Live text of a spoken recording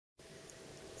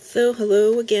So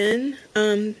hello again.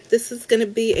 This is going to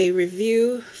be a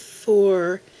review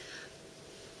for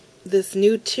this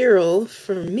new Tirol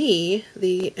for me,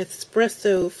 the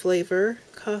espresso flavor,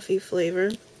 coffee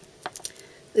flavor.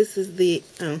 This is the,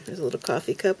 there's a little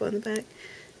coffee cup on the back.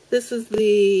 This is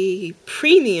the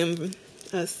premium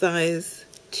size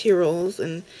Tirols,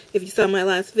 and if you saw my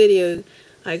last video,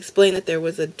 I explained that there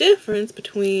was a difference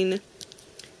between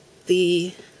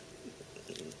the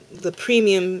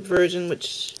premium version,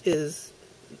 which is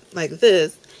like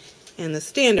this, and the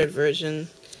standard version,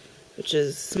 which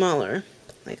is smaller,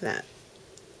 like that.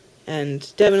 And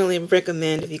definitely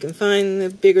recommend, if you can find the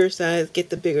bigger size, get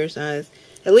the bigger size.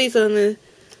 At least on the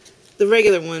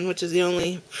regular one, which is the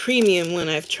only premium one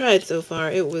I've tried so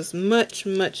far, it was much,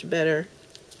 much better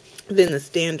than the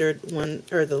standard one,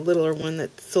 or the littler one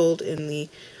that's sold in the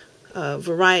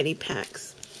variety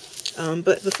packs.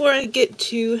 But before I get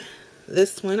to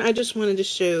this one, I just wanted to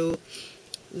show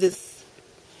this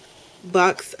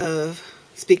box of,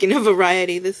 speaking of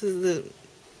variety, this is the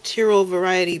Tirol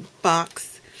variety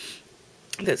box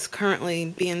that's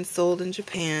currently being sold in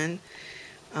Japan.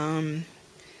 I'm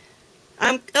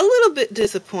a little bit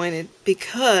disappointed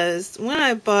because when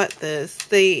I bought this,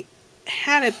 they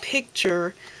had a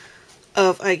picture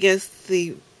of, I guess,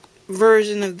 the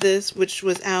version of this which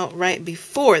was out right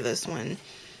before this one.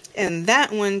 And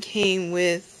that one came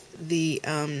with the,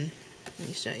 let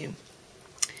me show you.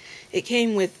 It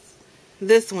came with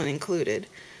this one included,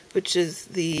 which is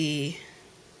the,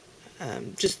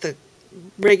 just the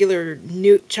regular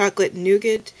chocolate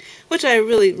nougat, which I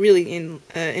really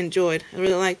enjoyed. I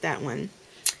really like that one.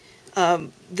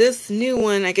 This new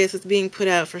one, I guess, is being put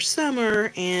out for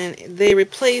summer, and they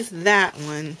replaced that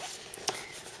one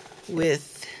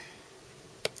with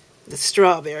the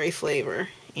strawberry flavor.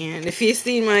 And if you've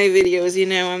seen my videos, you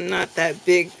know I'm not that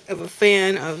big of a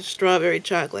fan of strawberry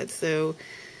chocolate, so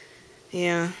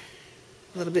yeah,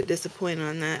 a little bit disappointed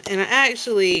on that. And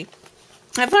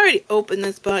I've already opened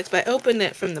this box, but I opened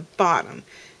it from the bottom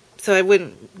so I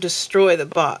wouldn't destroy the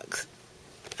box.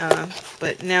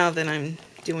 But now that I'm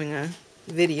doing a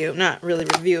video, not really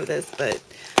review of this, but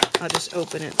I'll just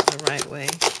open it the right way.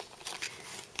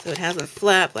 So it has a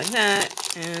flap like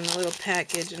that, and a little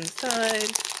package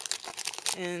inside.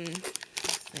 And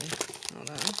let's see, hold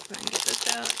on, so I can get this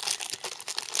out.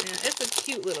 Yeah, it's a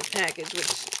cute little package,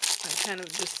 which I kind of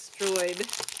destroyed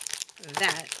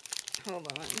that.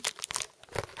 Hold on.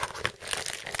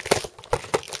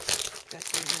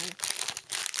 That's in there.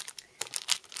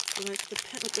 So that's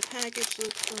what the package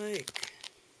looks like.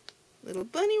 Little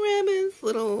bunny rabbits,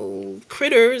 little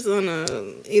critters on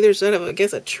either side of, I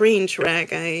guess, a train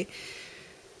track.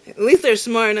 At least they're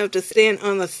smart enough to stand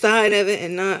on the side of it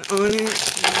and not on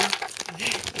it.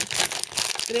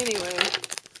 But anyway,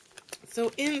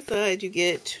 so inside you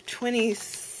get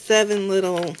 27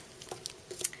 little,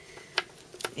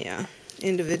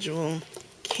 individual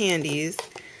candies.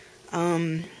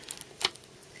 I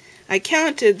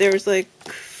counted, there was like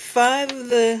 5 of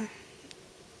the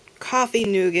coffee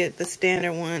nougat, the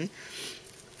standard one,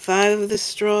 5 of the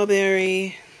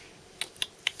strawberry,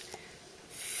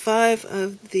 5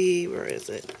 of the, where is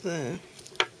it, the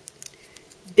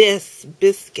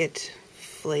biscuit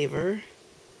flavor,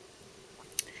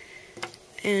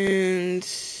 and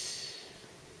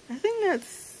I think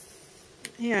that's,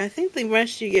 I think the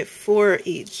rest you get 4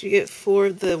 each. You get 4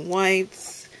 of the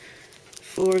whites,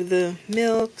 4 of the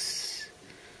milks,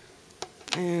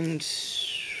 and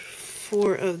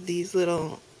 4 of these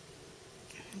little,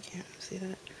 I can't see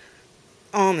that,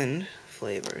 almond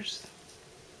flavors.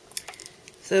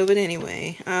 So, but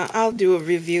anyway, I'll do a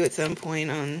review at some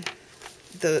point on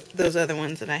those other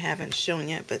ones that I haven't shown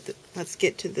yet, but let's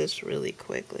get to this really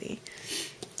quickly.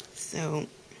 So,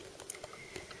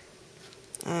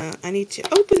 I need to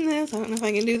open this. I don't know if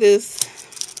I can do this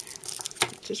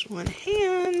with just one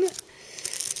hand.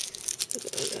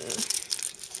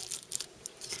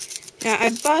 Yeah, I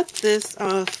bought this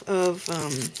off of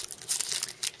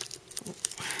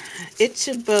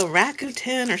Ichiba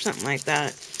Rakuten or something like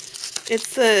that.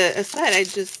 It's a site I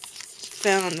just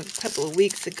found a couple of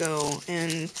weeks ago,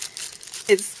 and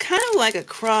it's kind of like a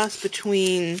cross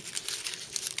between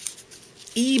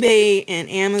eBay and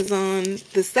Amazon.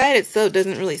 The site itself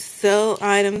doesn't really sell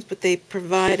items, but they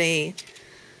provide a,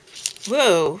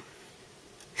 whoa.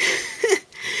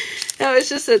 No, it's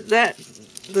just that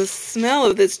the smell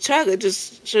of this chocolate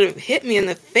just should have hit me in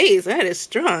the face. That is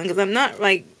strong, because I'm not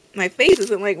like, my face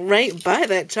isn't like right by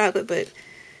that chocolate, but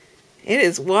it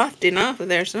is wafting off of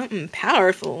there, something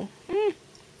powerful.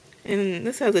 And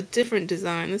this has a different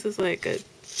design. This is like a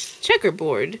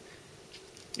checkerboard.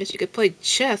 Guess you could play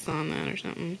chess on that or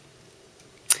something.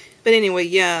 But anyway,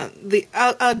 yeah,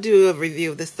 I'll do a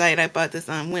review of the site I bought this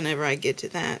on whenever I get to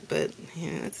that. But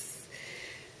yeah,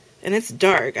 it's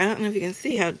dark. I don't know if you can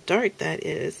see how dark that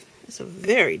is. It's a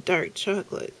very dark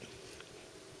chocolate.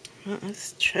 Well,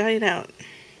 let's try it out.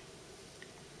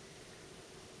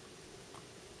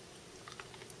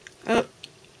 Oh.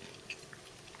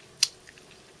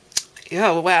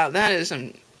 Oh, wow, that is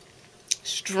some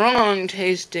strong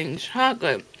tasting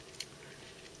chocolate.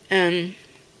 And,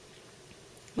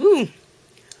 ooh,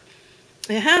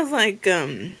 it has like,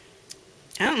 I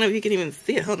don't know if you can even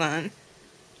see it. Hold on.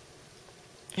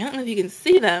 I don't know if you can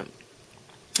see that.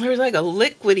 There's like a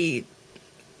liquidy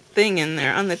thing in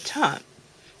there on the top.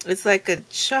 It's like a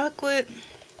chocolate.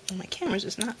 Oh, my camera's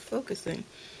just not focusing.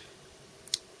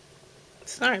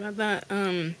 Sorry about that.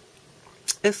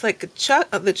 It's like the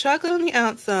chocolate on the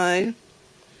outside.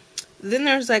 Then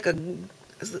there's like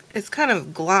it's kind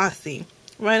of glossy.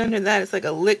 Right under that, it's like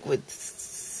a liquid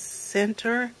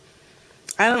center.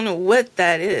 I don't know what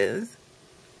that is.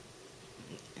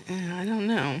 I don't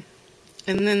know.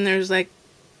 And then there's like,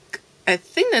 I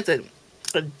think that's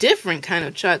a different kind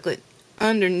of chocolate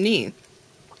underneath.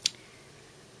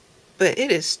 But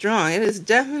it is strong. It is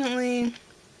definitely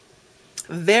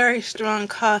a very strong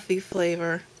coffee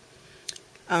flavor.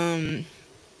 And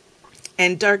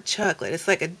dark chocolate. It's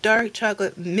like a dark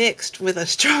chocolate mixed with a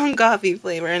strong coffee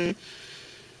flavor. And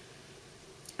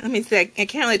let me see, I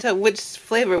can't really tell which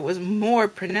flavor was more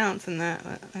pronounced than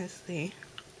that. Let's see.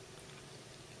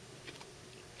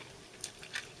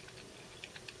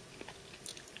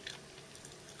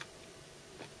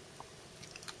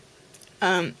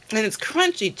 And it's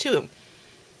crunchy too.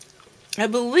 I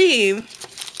believe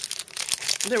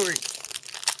there were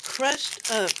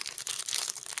crushed up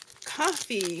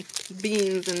coffee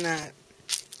beans in that.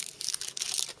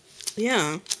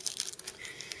 Yeah.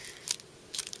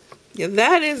 Yeah,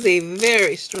 that is a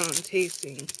very strong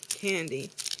tasting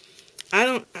candy.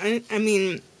 I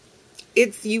mean,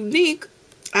 it's unique.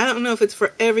 I don't know if it's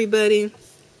for everybody.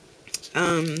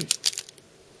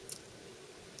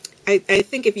 I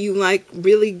think if you like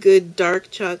really good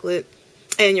dark chocolate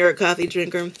and you're a coffee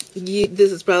drinker,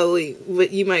 this is probably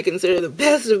what you might consider the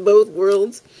best of both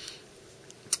worlds.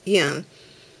 Yeah.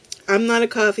 I'm not a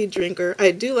coffee drinker.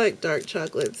 I do like dark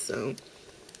chocolate, so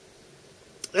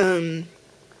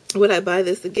would I buy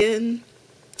this again?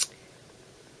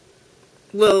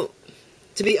 Well,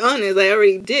 to be honest, I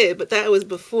already did, but that was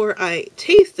before I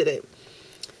tasted it.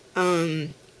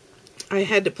 I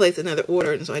had to place another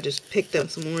order, and so I just picked up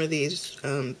some more of these,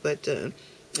 but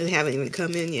they haven't even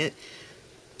come in yet.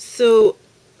 So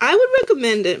I would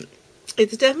recommend it.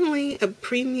 It's definitely a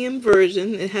premium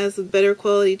version. It has a better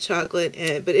quality chocolate,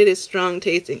 but it is strong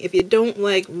tasting. If you don't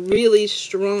like really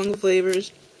strong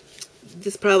flavors,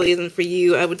 this probably isn't for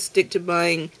you. I would stick to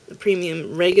buying the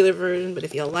premium regular version, but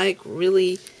if you like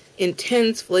really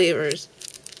intense flavors,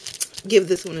 give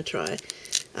this one a try.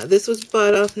 This was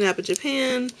bought off Napa,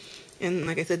 Japan, and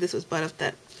like I said, this was bought off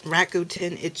that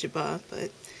Rakuten Ichiba, but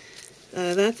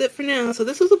that's it for now. So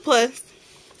this was a plus,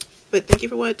 but thank you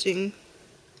for watching.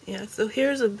 Yeah, so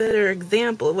here's a better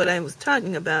example of what I was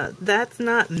talking about. That's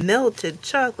not melted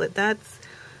chocolate. That's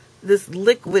this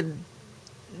liquid,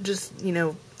 just, you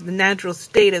know, the natural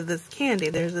state of this candy.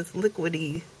 There's this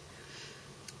liquidy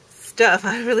stuff.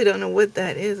 I really don't know what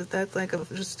that is. If that's like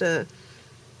just a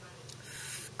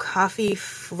coffee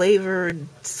flavored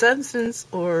substance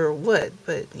or what.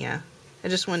 But yeah, I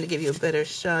just wanted to give you a better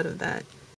shot of that.